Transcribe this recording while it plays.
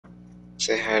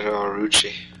Say hi to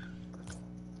Aruchi.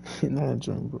 Not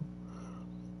drunk, bro.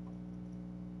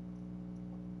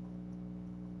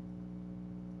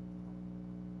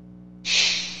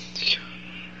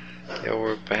 Yo,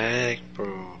 we're back,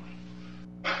 bro.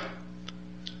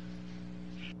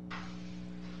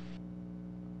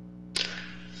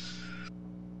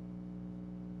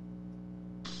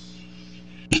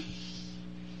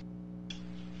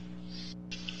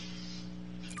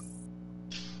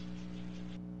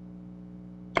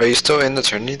 Are you still in the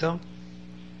tourney though?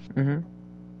 Mm-hmm.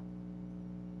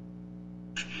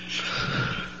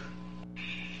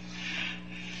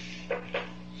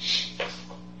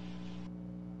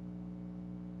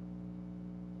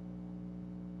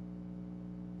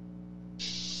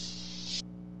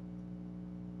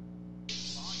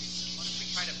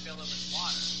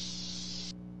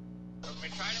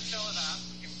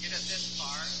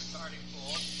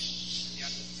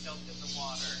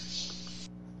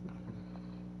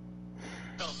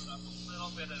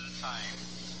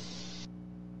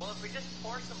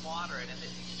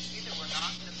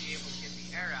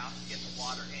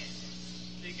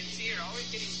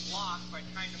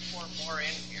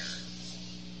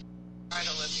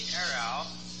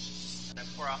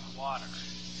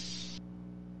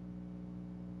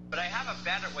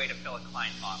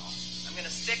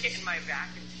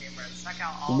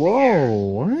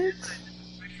 Whoa, what?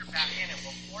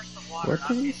 What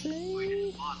did he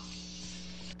say?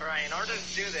 Alright, in order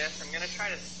to do this, I'm going to try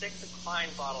to stick the Klein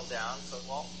bottle down so it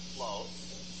won't float.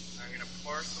 I'm going to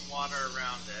pour some water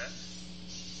around it.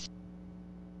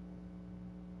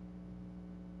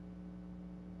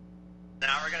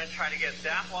 Now we're going to try to get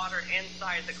that water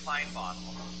inside the Klein bottle.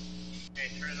 Okay,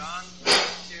 turn it on. 3,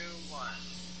 2, 1.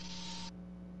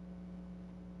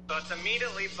 So it's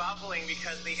immediately bubbling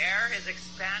because the air is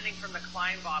expanding from the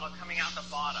Klein bottle coming out the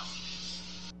bottom.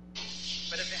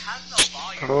 But if it has no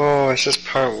volume... Oh, it's just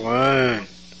part 1.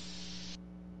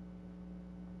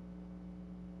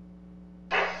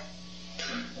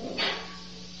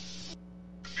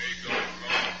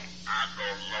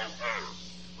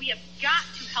 We have got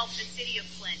to help the city of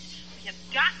Flint. We have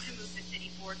got to move the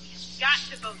city forward. We have got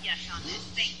to vote yes on this.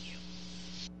 Thank you.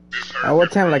 At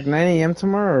what time? Like 9 a.m.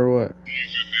 tomorrow or what?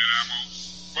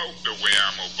 Vote the way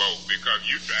I'm gonna vote because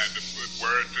you tried to put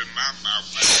words in my mouth.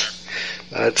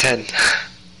 10.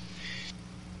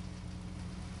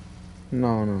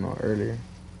 No, earlier.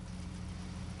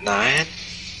 9?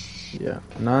 Yeah,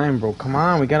 9, bro. Come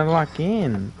on, we gotta lock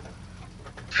in.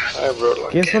 I wrote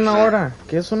like ¿Qué es una hora?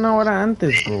 ¿Qué es una hora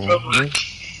antes, bro?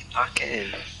 Lock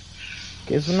in.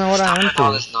 ¿Qué es una hora antes?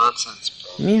 All this nonsense,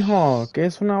 bro. Mijo, ¿qué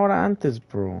es una hora antes,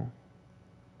 bro?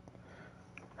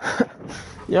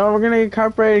 Yo, we're gonna get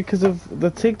copyrighted because of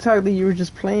the TikTok that you were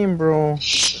just playing, bro.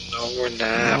 No, we're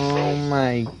not, bro. Oh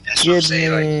my That's what I'm saying,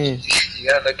 goodness. like, you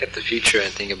gotta look at the future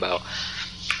and think about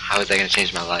how is that gonna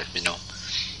change my life, you know?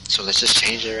 So let's just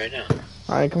change it right now.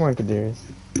 Alright, come on, Kadarius.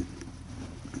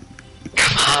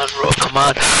 Come on, bro, come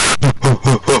on.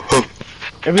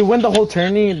 If we win the whole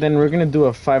tourney, then we're gonna do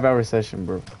a 5-hour session,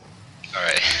 bro.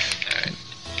 Alright.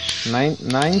 9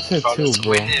 to Bro, 2, let's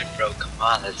bro. win it, bro. Come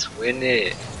on, let's win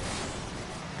it.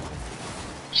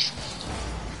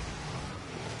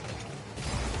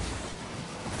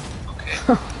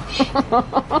 Okay.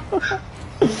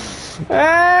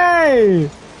 Hey!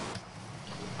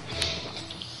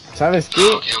 ¿Sabes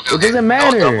qué? Okay. It doesn't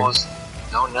matter. No doubles.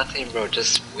 No, nothing, bro.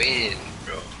 Just win,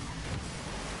 bro.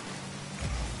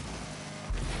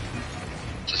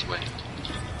 Just win.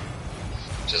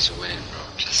 Just win, bro.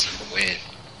 Just win.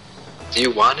 Do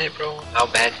you want it, bro? How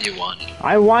bad do you want it?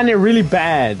 I want it really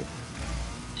bad.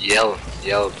 Yell,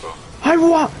 bro. I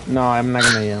want. No, I'm not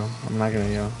gonna yell. I'm not gonna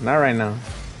yell. Not right now.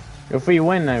 If we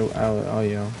win, I'll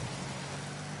yell.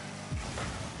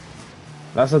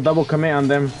 That's a double commit on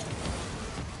them.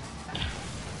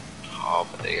 Oh,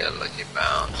 but they got a lucky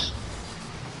bounce.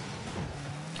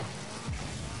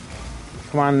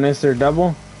 Come on, Mr.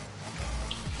 Double.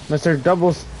 Mr.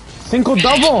 Doubles. Cinco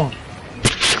double.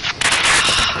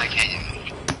 I can't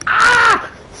even. Ah!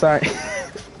 Sorry.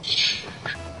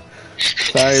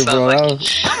 Sorry, bro. Like That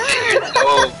was...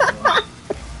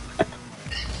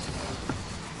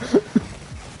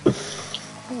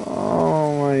 Oh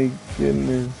my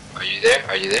goodness. Are you there?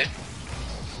 Are you there?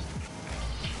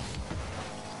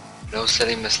 No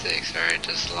silly mistakes, alright?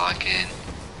 Just lock in.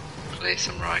 Play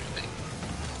some Rocket League.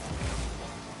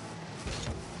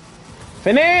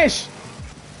 Finish!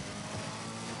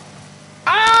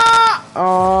 Ah!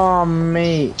 Oh,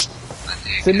 mate.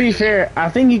 To be fair, I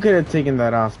think you could have taken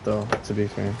that off, though. To be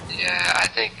fair. Yeah, I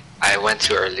think I went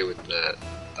too early with the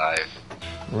dive.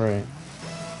 Right.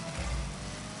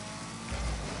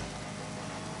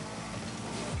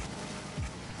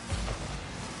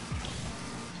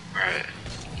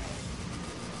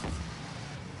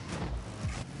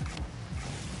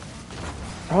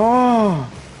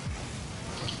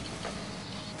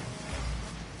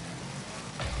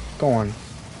 Go on.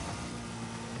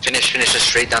 Finish, just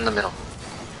straight down the middle.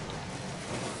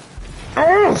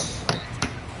 Oh!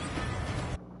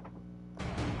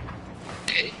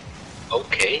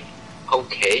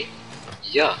 Okay.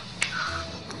 Yeah.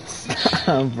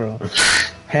 Bro.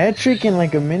 Hat trick in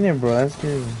like a minute, bro. That's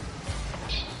crazy.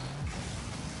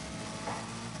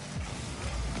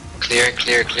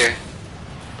 Clear.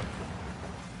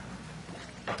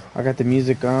 I got the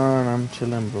music on. I'm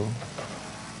chilling, bro.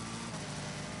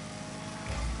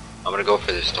 I'm gonna go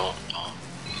for this. Don't.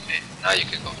 Okay, now you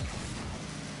can go.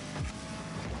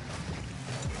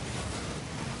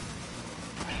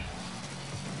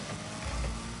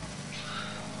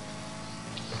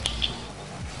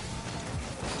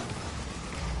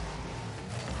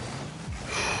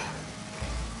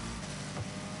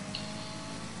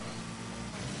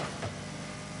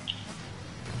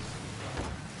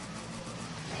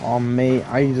 Oh, mate,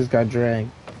 I just got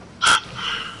dragged.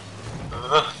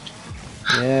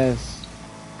 Yes.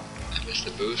 I missed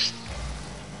the boost.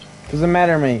 Doesn't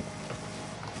matter, mate.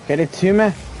 Get it to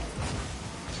me.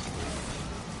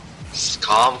 Just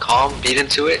calm. Beat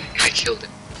into it. I killed it.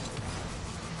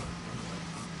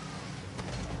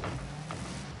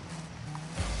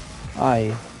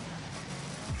 Aye.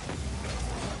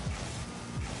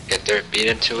 Get there. Beat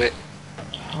into it.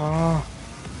 Oh.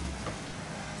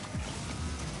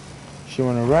 She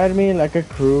wanna ride me like a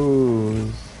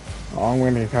cruise. Oh, I'm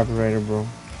gonna get copyrighted, bro.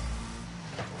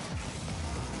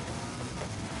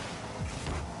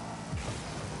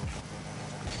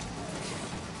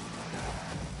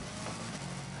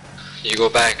 You go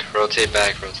back. Rotate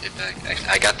back.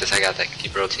 I got this. I got that.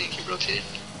 Keep rotating.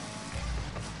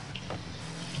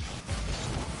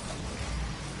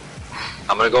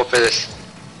 I'm gonna go for this.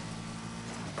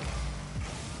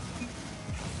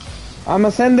 I'ma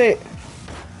send it.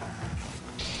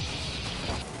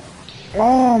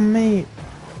 Oh, mate.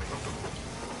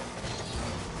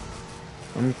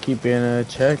 I'm keeping a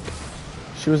check.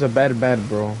 She was a bad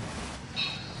bro.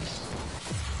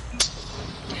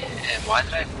 And why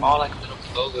did I fall like a little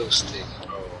pogo stick,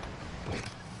 bro?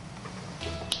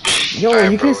 Yo,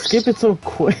 Alright, you bro, can skip it so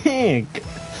quick.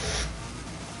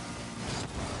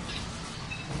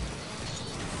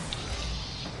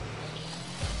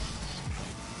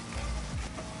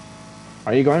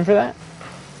 Are you going for that?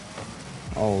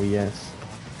 Oh, yes.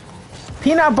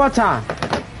 Peanut butter!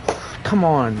 Come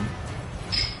on.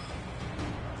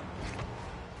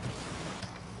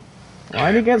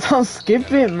 Why do you guys all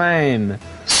skip it, man?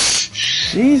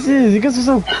 Jesus, you guys are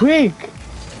so quick.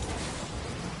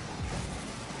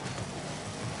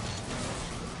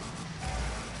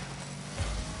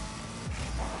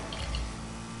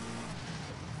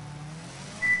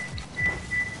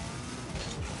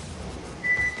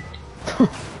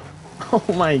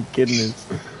 Oh my goodness.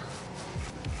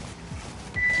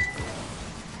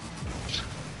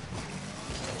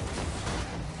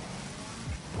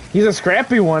 He's a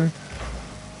scrappy one.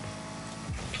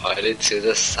 Put it to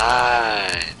the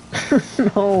side.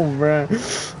 No, bruh.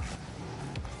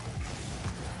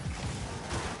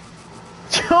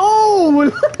 Yo,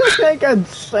 look at that got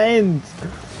sent.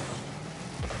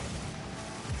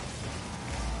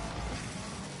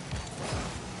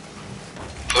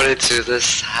 Put it to the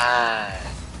side.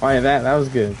 Oh yeah, that was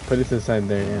good. Put it to the side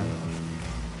there, yeah.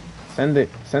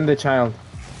 Send the child.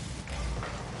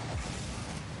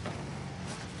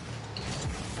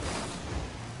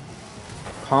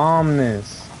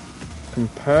 Calmness.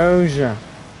 Composure.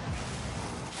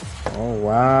 Oh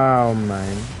wow,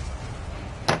 man.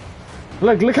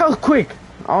 Look how quick.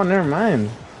 Oh, never mind.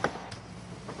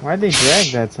 Why'd they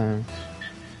drag that time?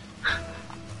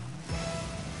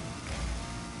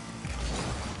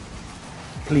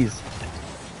 Please.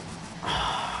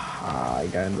 Ah, I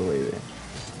got in the way there.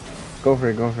 Go for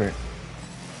it.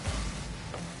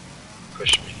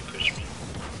 Push me.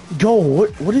 Yo,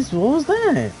 what was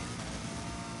that?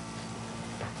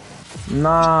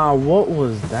 Nah, what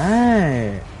was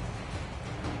that?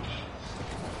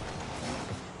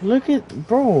 Look at,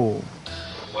 bro.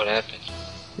 What happened?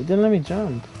 It didn't let me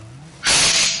jump.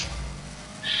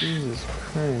 Jesus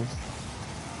Christ.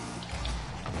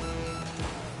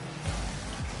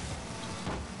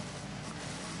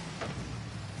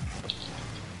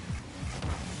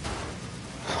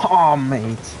 Oh,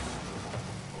 mate.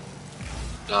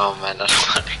 No, man, I don't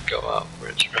want to go out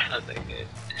first round again.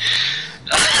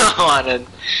 I don't want to.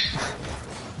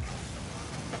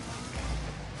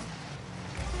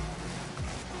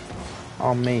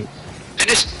 Oh, mate.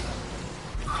 Finish.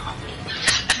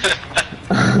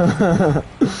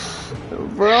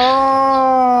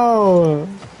 Bro!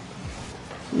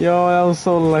 Yo, I was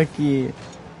so lucky.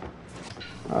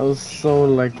 I was so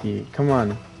lucky. Come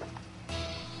on.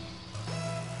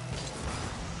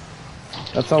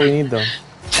 That's all we need though.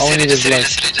 All we need is luck.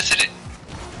 Just hit it.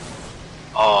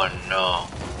 Oh no.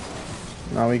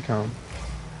 Now we calm.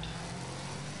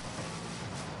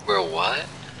 We're what?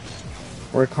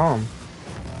 We're calm.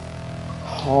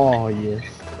 Oh yes.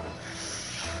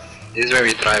 This is where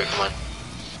we thrive, come on.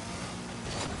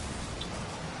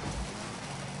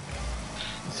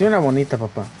 Soy una bonita,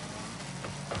 papá.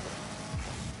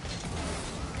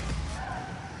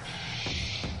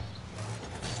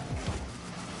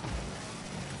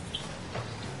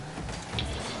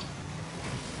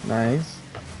 Nice.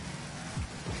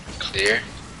 Clear.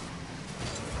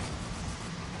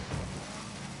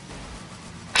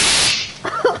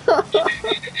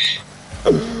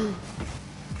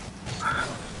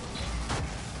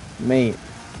 Mate.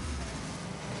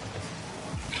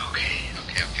 Okay.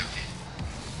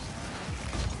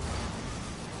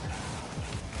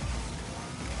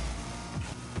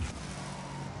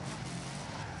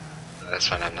 That's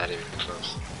fine, I'm not even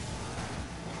close.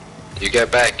 You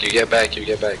get back.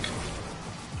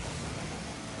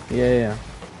 Yeah.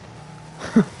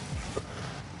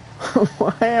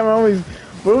 Why am I always...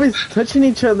 We're always touching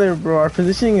each other, bro. Our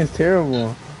positioning is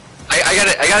terrible. I got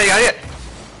it.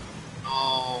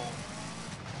 No.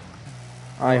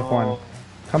 Alright, Juan.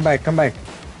 Come back.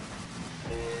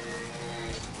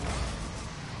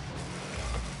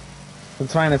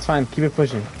 It's fine. Keep it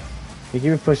pushing. We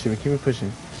keep it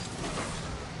pushing.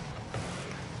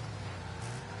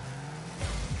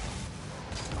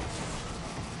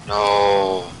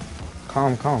 No.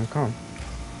 Calm.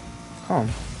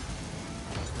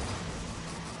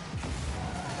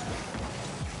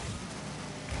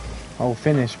 Oh,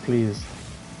 finish, please.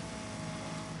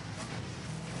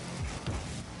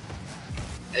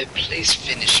 Hey, please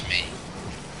finish me.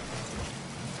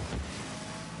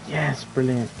 Yes,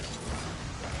 brilliant.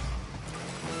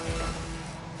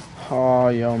 Oh,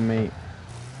 yo, mate.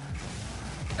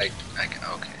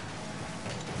 Okay.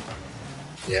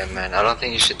 Yeah, man, I don't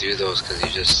think you should do those because you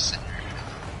just...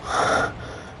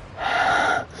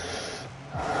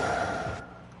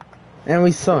 And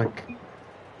we suck.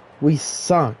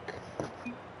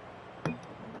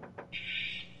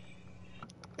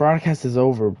 Broadcast is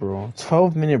over, bro.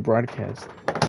 12-minute broadcast.